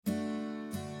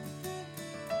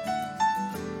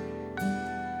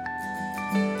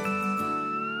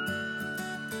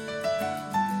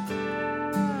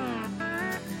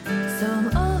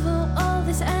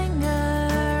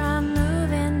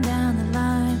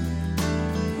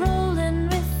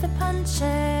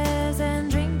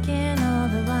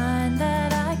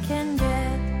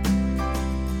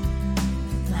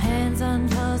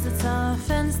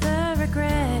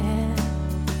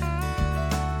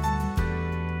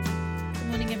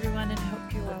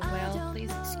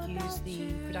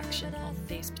introduction on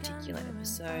this particular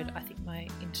episode. I think my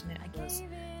internet was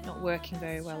not working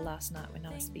very well last night when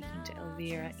I was speaking to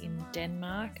Elvira in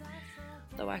Denmark,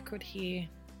 though I could hear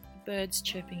birds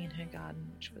chirping in her garden,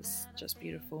 which was just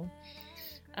beautiful.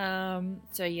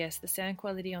 So yes, the sound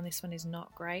quality on this one is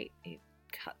not great. It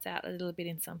cuts out a little bit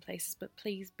in some places, but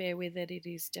please bear with it. It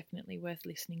is definitely worth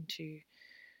listening to.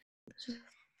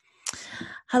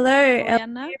 Hello,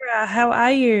 Elvira. How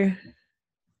are you?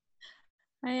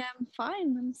 I am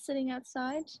fine. I'm sitting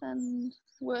outside and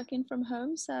working from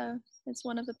home, so it's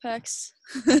one of the perks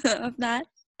of that.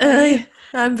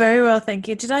 I'm very well, thank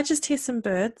you. Did I just hear some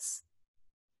birds?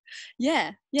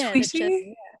 Yeah.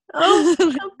 Tweeting? Oh,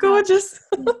 how gorgeous!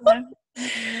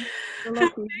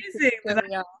 Amazing.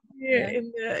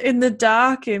 In the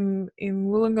dark in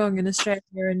Wollongong in Australia,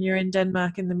 and you're in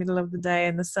Denmark in the middle of the day,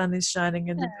 and the sun is shining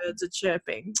and the birds are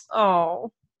chirping.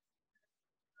 Oh,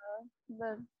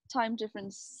 the time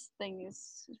difference thing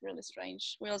is really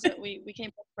strange. We came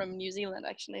back from New Zealand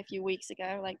actually a few weeks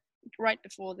ago, like right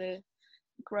before the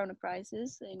Corona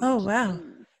crisis. And oh wow!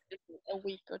 A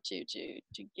week or two to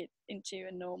get into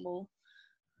a normal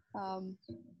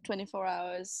 24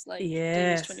 hours, like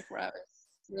yes. 24 hours.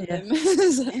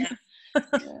 Yes.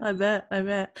 I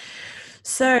bet.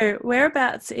 So,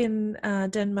 whereabouts in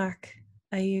Denmark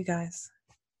are you guys?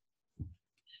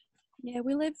 Yeah,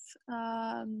 we live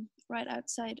right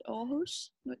outside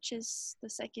Aarhus, which is the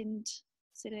second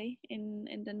city in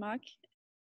Denmark.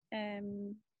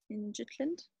 In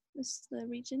Jutland is the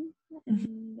region,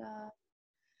 and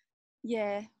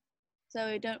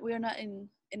so we're not in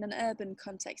an urban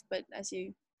context, but as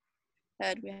you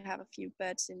heard, we have a few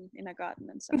birds in our garden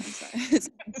and so on. So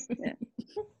yeah.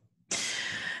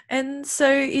 And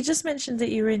so you just mentioned that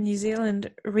you were in New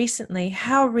Zealand recently.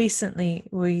 How recently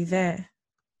were you there?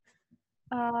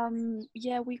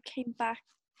 We came back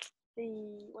the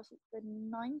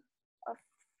 9th of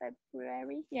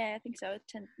February? Yeah, I think so.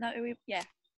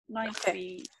 9th,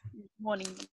 okay. Morning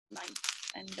 9th,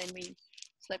 and then we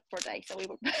slept for a day, so we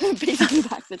were basically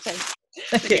back the 10th.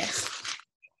 Okay.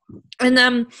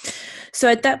 And so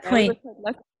at that point,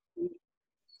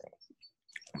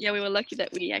 we were lucky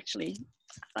that we actually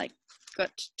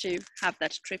got to have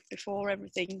that trip before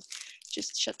everything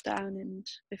just shut down and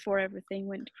before everything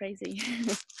went crazy.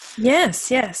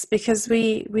 yes, because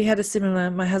we had a similar.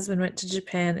 My husband went to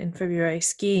Japan in February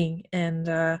skiing, and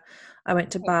I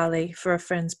went to Bali for a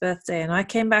friend's birthday, and I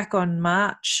came back on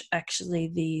March, actually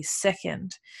the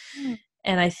 2nd,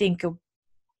 and I think,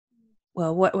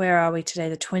 well, where are we today?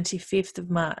 The 25th of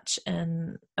March,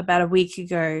 and about a week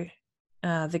ago,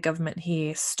 the government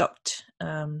here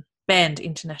banned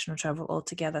international travel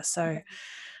altogether. So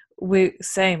we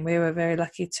were very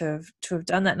lucky to have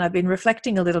done that, and I've been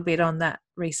reflecting a little bit on that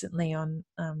recently on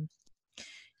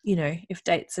if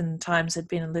dates and times had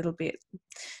been a little bit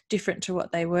different to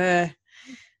what they were,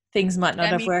 things might not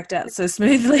have worked out so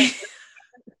smoothly.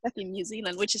 Back in New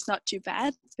Zealand, which is not too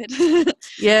bad, but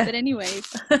yeah. But anyway,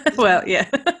 well, yeah.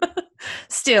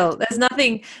 Still, there's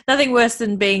nothing worse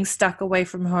than being stuck away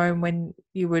from home when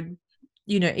you would,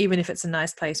 even if it's a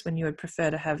nice place, when you would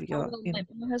prefer to have your.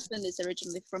 My husband is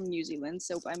originally from New Zealand,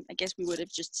 so I guess we would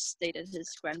have just stayed at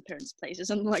his grandparents' place or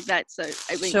something like that. So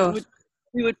I think sure.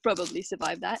 we would probably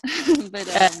survive that. But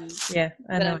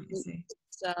I know what you see.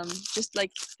 Just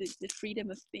like the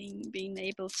freedom of being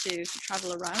able to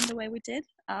travel around the way we did.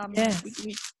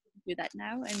 We do that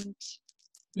now, and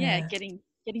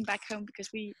getting back home, because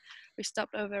we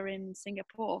stopped over in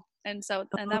Singapore, and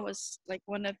that was like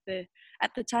one of the,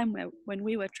 at the time when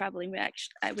we were traveling, we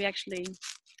actually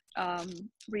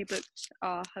rebooked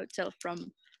our hotel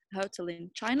from a hotel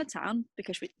in Chinatown,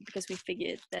 because we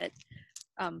figured that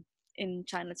in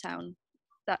Chinatown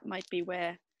that might be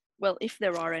where, well, if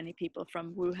there are any people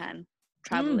from Wuhan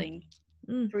traveling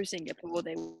through Singapore,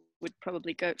 they would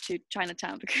probably go to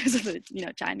Chinatown because of the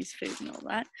Chinese food and all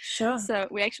that. Sure. So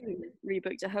we actually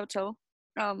rebooked a hotel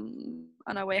on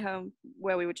our way home,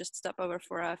 where we would just stop over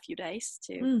for a few days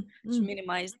to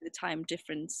minimize the time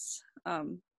difference.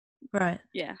 Right.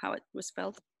 Yeah, how it was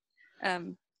felt.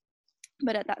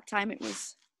 But at that time, it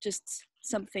was just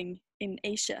something in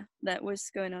Asia that was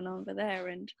going on over there,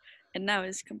 and now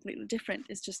it's completely different.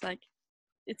 It's just like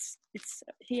it's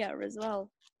here as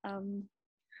well.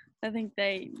 I think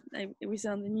it was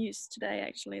on the news today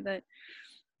actually that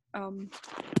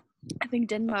I think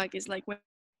Denmark is like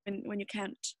when you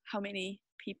count how many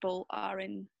people are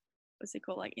in, what's it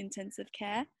called, like intensive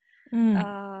care,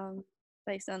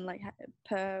 based on like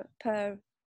per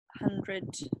 100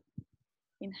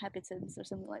 inhabitants or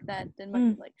something like that.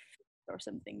 Denmark is like or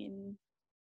something in,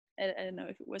 I don't know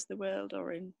if it was the world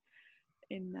or in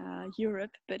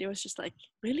Europe, but it was just like,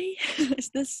 really, is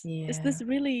this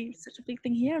really such a big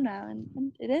thing here now?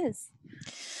 And it is.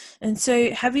 And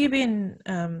so, have you been?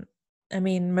 I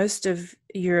mean, most of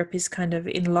Europe is kind of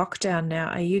in lockdown now.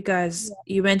 Are you guys?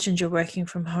 Yeah. You mentioned you're working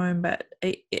from home, but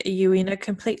are you in a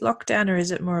complete lockdown, or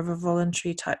is it more of a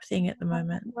voluntary type thing at the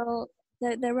moment? Well,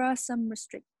 there are some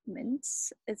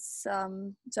restrictions. It's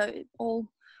so all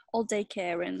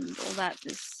daycare and all that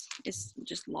is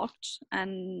just locked,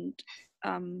 and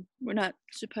we're not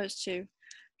supposed to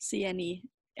see any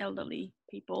elderly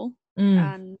people.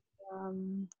 And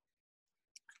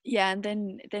and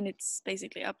then it's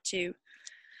basically up to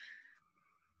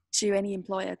any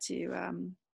employer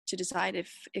to decide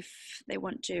if they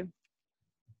want to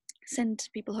send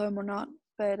people home or not.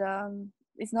 But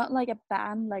it's not like a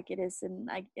ban like it is in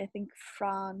I think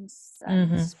France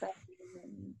and Spain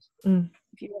and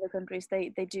a few other countries.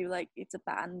 They do, like, it's a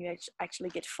ban. You actually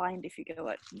get fined if you go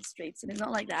out in the streets, and it's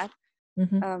not like that.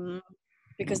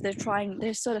 Because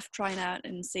they're sort of trying out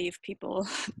and see if people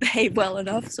behave well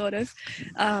enough, sort of,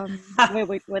 where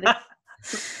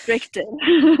it's restricted,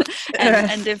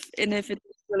 and if it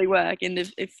really work, and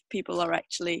if people are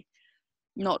actually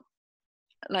not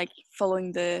like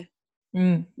following the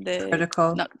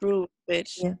protocol, not rules, but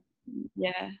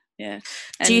yeah.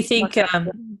 And do you think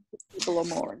people or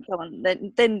more and so on,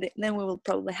 then we will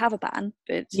probably have a ban,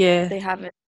 but they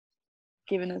haven't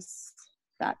given us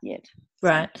that yet.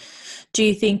 Right. Do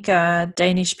you think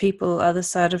Danish people are the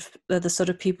sort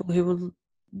of people who will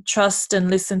trust and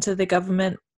listen to the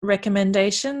government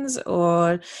recommendations,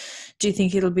 or do you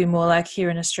think it'll be more like here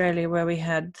in Australia where we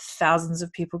had thousands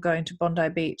of people going to Bondi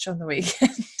Beach on the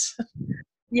weekend?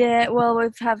 Yeah, well, we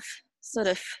have sort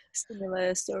of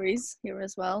similar stories here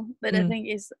as well, but I think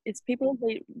it's people,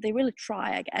 they really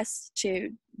try, I guess,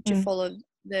 to follow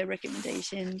the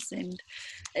recommendations, and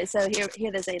so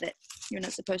here they say that you're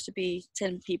not supposed to be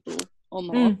 10 people or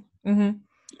more,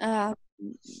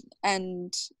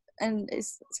 and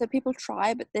so people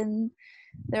try, but then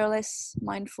they're less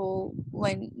mindful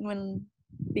when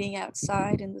being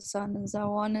outside in the sun and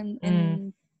so on,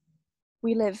 and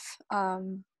we live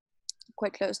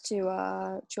quite close to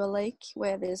a lake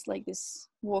where there's like this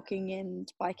walking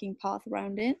and biking path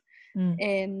around it,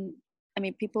 and I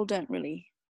mean, people don't really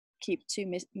keep 2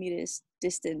 meters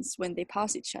distance when they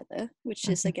pass each other, which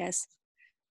is, I guess,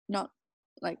 not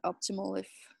like optimal, if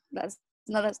that's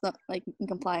not like in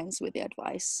compliance with the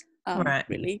advice, right,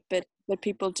 really, but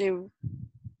people do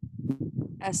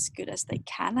as good as they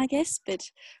can, I guess,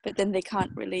 but then they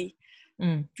can't really,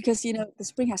 because the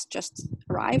spring has just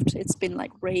arrived. It's been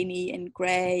like rainy and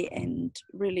grey and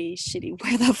really shitty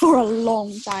weather for a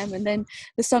long time, and then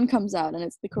the sun comes out and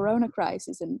it's the corona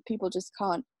crisis, and people just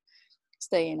can't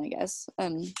stay in, I guess.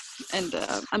 And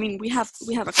I mean, we have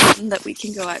a garden that we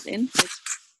can go out in,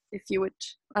 if you would.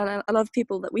 A lot of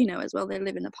people that we know as well, they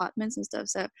live in apartments and stuff,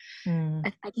 so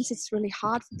I guess it's really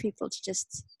hard for people to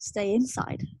just stay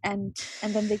inside, and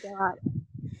then they go out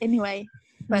anyway,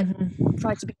 but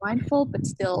try to be mindful, but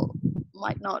still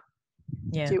might not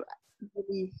do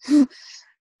really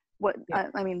what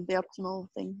I mean, the optimal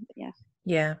thing.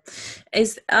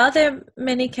 Are there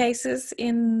many cases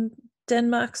in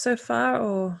Denmark so far,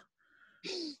 or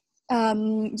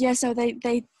so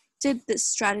they did this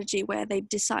strategy where they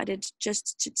decided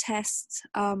just to test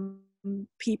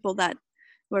people that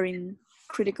were in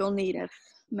critical need of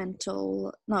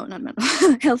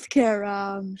healthcare,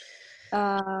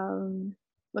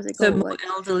 what's it called? So more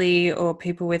elderly or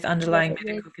people with underlying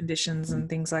medical conditions and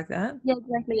things like that? Yeah,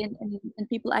 exactly. And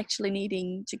people actually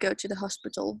needing to go to the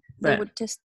hospital, they would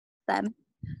test them.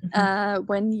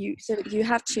 When you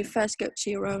have to first go to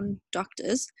your own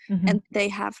doctors, and they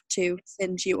have to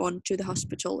send you on to the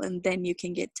hospital, and then you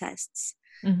can get tests.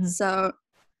 So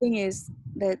the thing is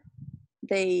that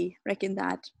they reckon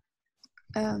that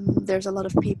there's a lot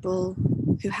of people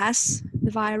who has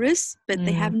the virus, but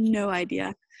they have no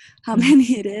idea how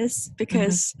many it is,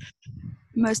 because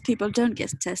most people don't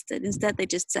get tested. Instead, they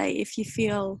just say, if you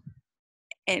feel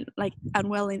like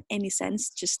unwell in any sense,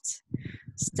 just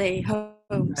stay home.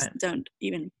 Don't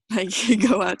even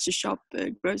go out to shop,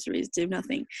 groceries, do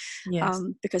nothing.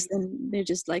 Because then they're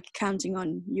just like counting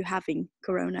on you having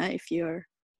corona if you're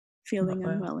feeling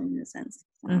unwell in a sense.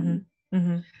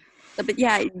 But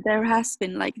yeah, there has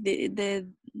been like the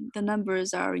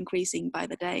numbers are increasing by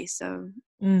the day, so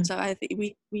I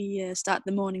think we start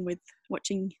the morning with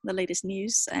watching the latest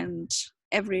news, and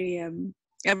every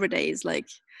day is like,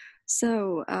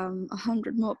 so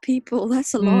 100 more people,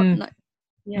 that's a lot.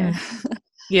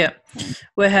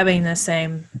 We're having the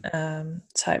same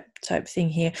type thing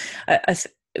here.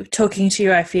 Talking to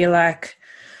you, I feel like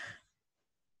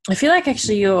I feel like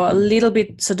actually you're a little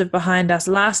bit sort of behind us.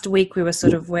 Last week we were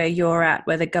sort of where you're at,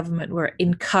 where the government were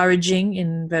encouraging,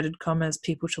 in inverted commas,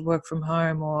 people to work from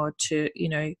home or to,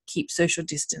 keep social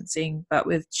distancing. But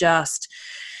we've just,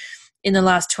 in the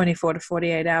last 24 to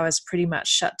 48 hours, pretty much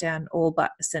shut down all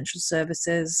but essential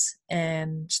services.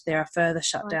 And there are further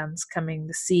shutdowns coming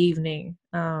this evening.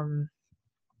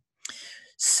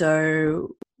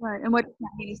 Right, and what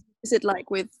is it like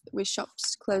with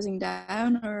shops closing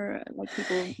down, or like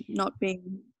people not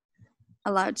being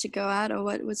allowed to go out, or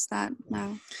what was that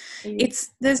now?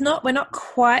 We're not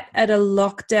quite at a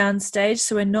lockdown stage,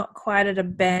 so we're not quite at a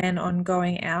ban on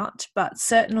going out, but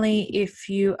certainly if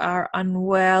you are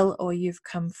unwell or you've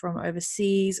come from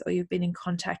overseas or you've been in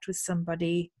contact with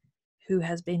somebody who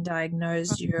has been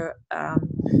diagnosed, you're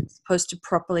supposed to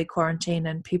properly quarantine,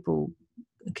 and people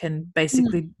can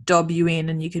basically dob you in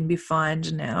and you can be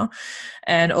fined now.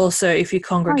 And also if you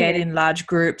congregate in large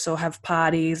groups or have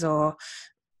parties or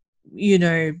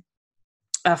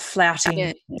are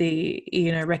flouting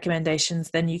the recommendations,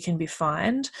 then you can be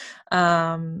fined.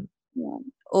 All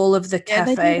of the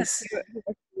cafes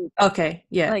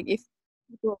like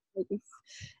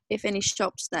if any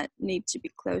shops that need to be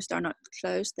closed are not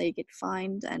closed, they get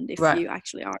fined. And if you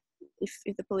actually are,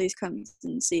 if the police comes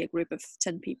and see a group of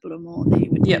 10 people or more,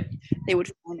 they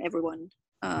would fine everyone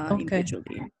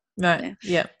individually. Right.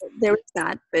 Yeah. There is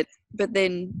that, but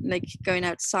then like going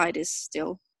outside is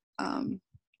still an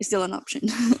option.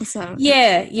 So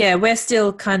we're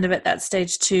still kind of at that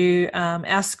stage too.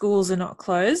 Our schools are not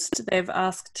closed. They've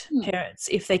asked parents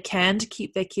if they can to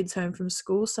keep their kids home from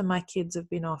school. So my kids have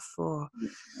been off for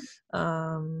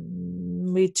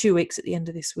 2 weeks at the end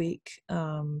of this week,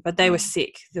 but they were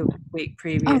sick the week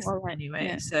previous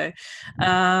anyway. So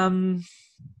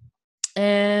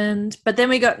but then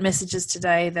we got messages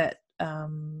today that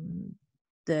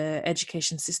the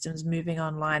education system's moving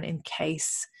online in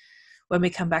case when we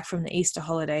come back from the Easter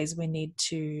holidays, we need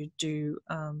to do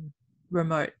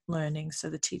remote learning. So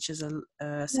the teachers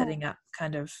are setting up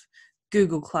kind of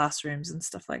Google classrooms and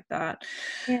stuff like that.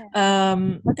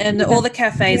 And all the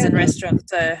cafes and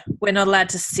restaurants, we're not allowed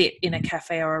to sit in a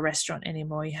cafe or a restaurant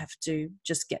anymore. You have to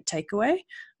just get takeaway.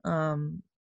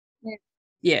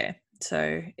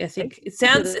 So I think it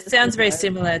sounds very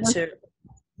similar to.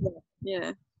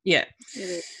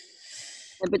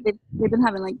 But they've been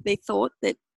having they thought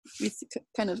that. It's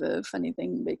kind of a funny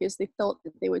thing because they thought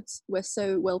that they were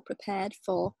so well prepared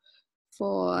for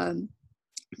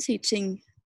teaching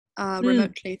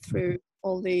remotely through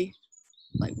all the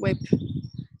web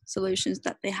solutions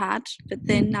that they had. But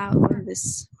then now when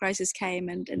this crisis came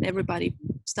and everybody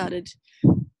started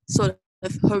sort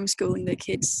of homeschooling their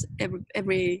kids,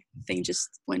 everything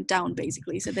just went down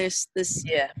basically. So there's this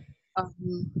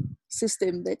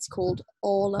system that's called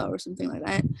Aula or something like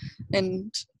that,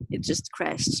 and it just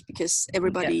crashed because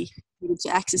everybody needed to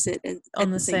access it at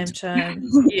the same time.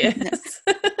 Yes.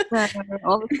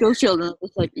 All the school children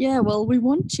was like, we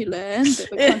want to learn,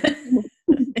 but we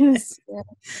can't.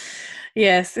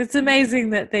 Yes, it's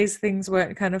amazing that these things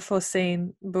weren't kind of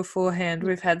foreseen beforehand.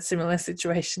 We've had similar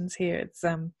situations here. It's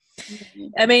I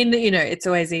mean, it's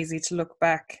always easy to look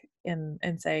back and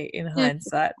say in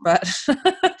hindsight, but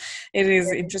it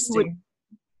is interesting.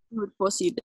 Would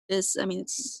foresee this. I mean,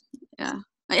 it's I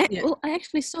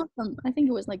actually saw I think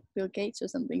it was Bill Gates or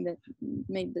something that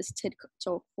made this TED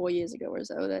talk 4 years ago or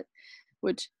so that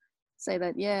would say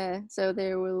that so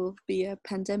there will be a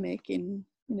pandemic in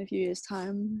a few years'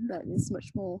 time that is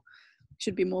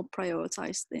should be more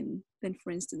prioritized than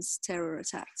for instance terror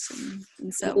attacks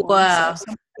and so on. Wow. So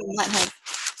something might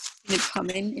have come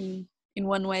in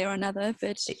one way or another,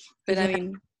 but I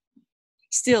mean,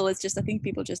 still, it's just I think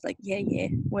people just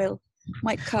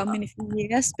might come in a few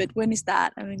years, but when is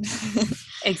that? I mean,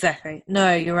 exactly.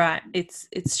 No, you're right.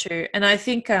 It's true, and I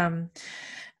think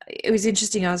it was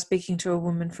interesting. I was speaking to a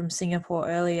woman from Singapore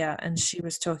earlier, and she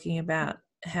was talking about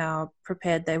how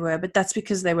prepared they were, but that's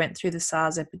because they went through the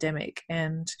SARS epidemic,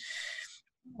 and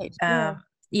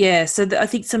so I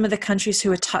think some of the countries who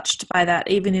were touched by that,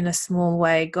 even in a small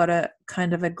way, got a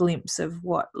kind of a glimpse of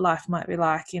what life might be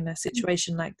like in a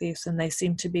situation like this, and they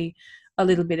seem to be a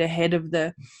little bit ahead of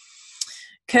the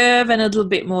curve and a little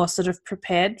bit more sort of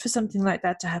prepared for something like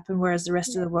that to happen, whereas the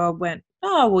rest of the world went,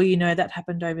 that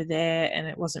happened over there and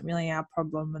it wasn't really our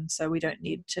problem, and so we don't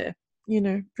need to,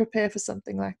 prepare for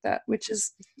something like that, which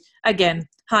is, again,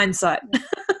 hindsight.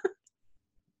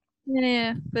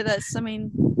 But that's, I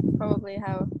mean, probably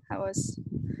how us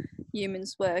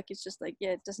humans work. It's just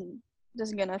it doesn't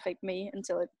gonna affect me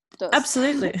until it does.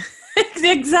 Absolutely.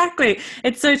 Exactly.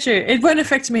 It's so true. It won't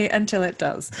affect me until it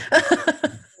does.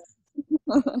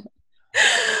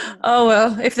 Oh,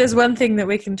 well, if there's one thing that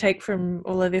we can take from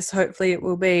all of this, hopefully it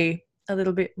will be a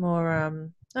little bit more,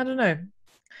 I don't know,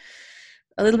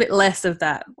 a little bit less of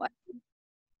that.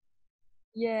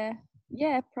 Yeah,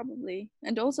 probably.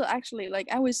 And also, actually, like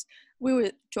we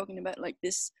were talking about like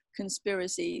this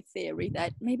conspiracy theory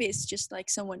that maybe it's just like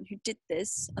someone who did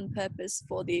this on purpose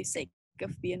for the sake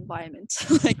of the environment,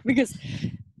 like because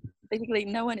basically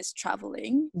no one is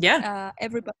traveling. Yeah.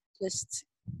 Everybody just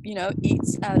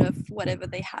eats out of whatever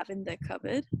they have in their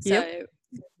cupboard. So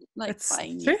like that's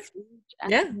buying true.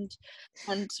 Food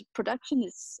and production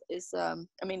is I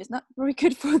mean, it's not very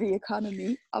good for the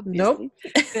economy, obviously. Nope.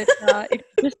 But if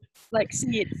you just like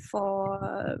see it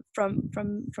from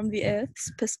the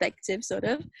Earth's perspective, sort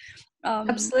of.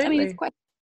 Absolutely. I mean, it's quite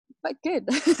good.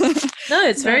 No,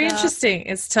 it's very interesting.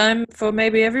 It's time for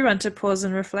maybe everyone to pause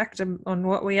and reflect on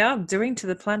what we are doing to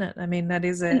the planet. I mean, that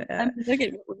is look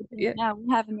at what we're doing now.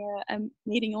 We're having a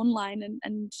meeting online,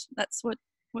 and that's what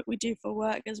we do for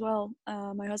work as well.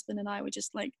 My husband and I would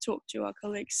just like talk to our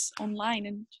colleagues online,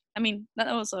 and I mean that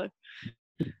also.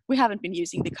 We haven't been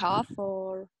using the car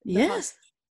for the past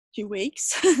 2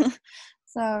 weeks,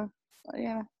 so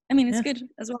yeah. I mean, it's good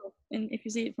as well, and if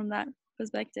you see it from that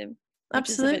perspective.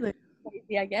 Absolutely.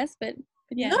 Crazy, I guess, but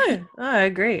yeah. No, I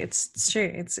agree. It's true.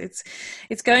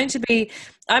 It's going to be.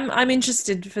 I'm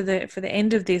interested for the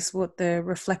end of this, what the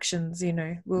reflections,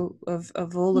 will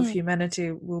of all of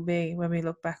humanity will be when we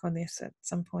look back on this at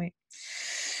some point.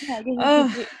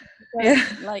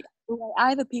 Like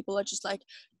either people are just like,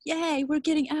 yay, we're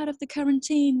getting out of the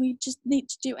quarantine, we just need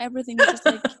to do everything, just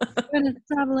like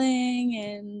traveling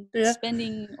and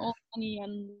spending all money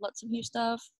on lots of new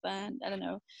stuff, and I don't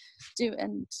know,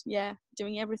 doing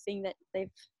everything that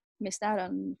they've missed out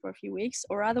on for a few weeks.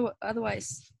 Or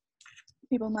otherwise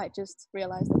people might just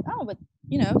realize that, but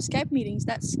Skype meetings,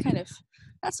 that's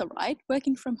all right.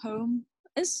 Working from home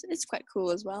it's quite cool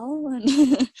as well, and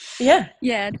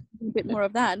a bit more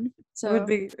of that. So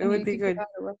it would be good.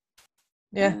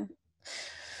 Yeah.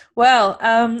 Well,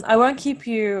 I won't keep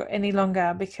you any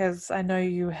longer because I know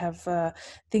you have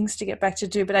things to get back to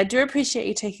do, but I do appreciate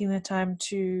you taking the time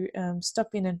to stop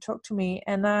in and talk to me.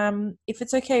 And if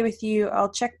it's okay with you,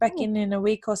 I'll check back in a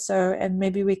week or so, and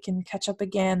maybe we can catch up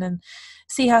again and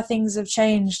see how things have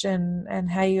changed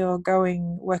and how you're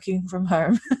going working from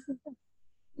home.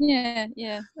 Yeah.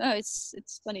 Oh, it's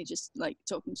funny just like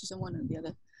talking to someone on the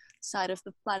other side of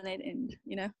the planet and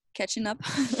catching up.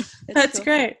 That's cool.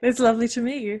 Great. It's lovely to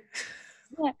meet you.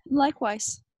 Yeah,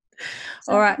 likewise.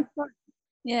 So, all right.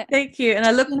 Yeah. Thank you. And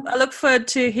I look forward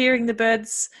to hearing the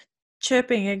birds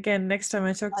chirping again next time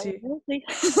I talk to you. We'll see.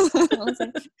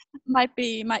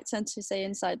 Might tend to say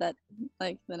inside that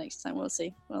like the next time. We'll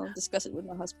see. We'll discuss it with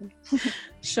my husband.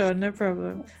 Sure, no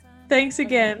problem. Thanks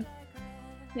again.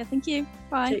 Yeah, thank you.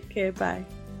 Bye. Take care. Bye.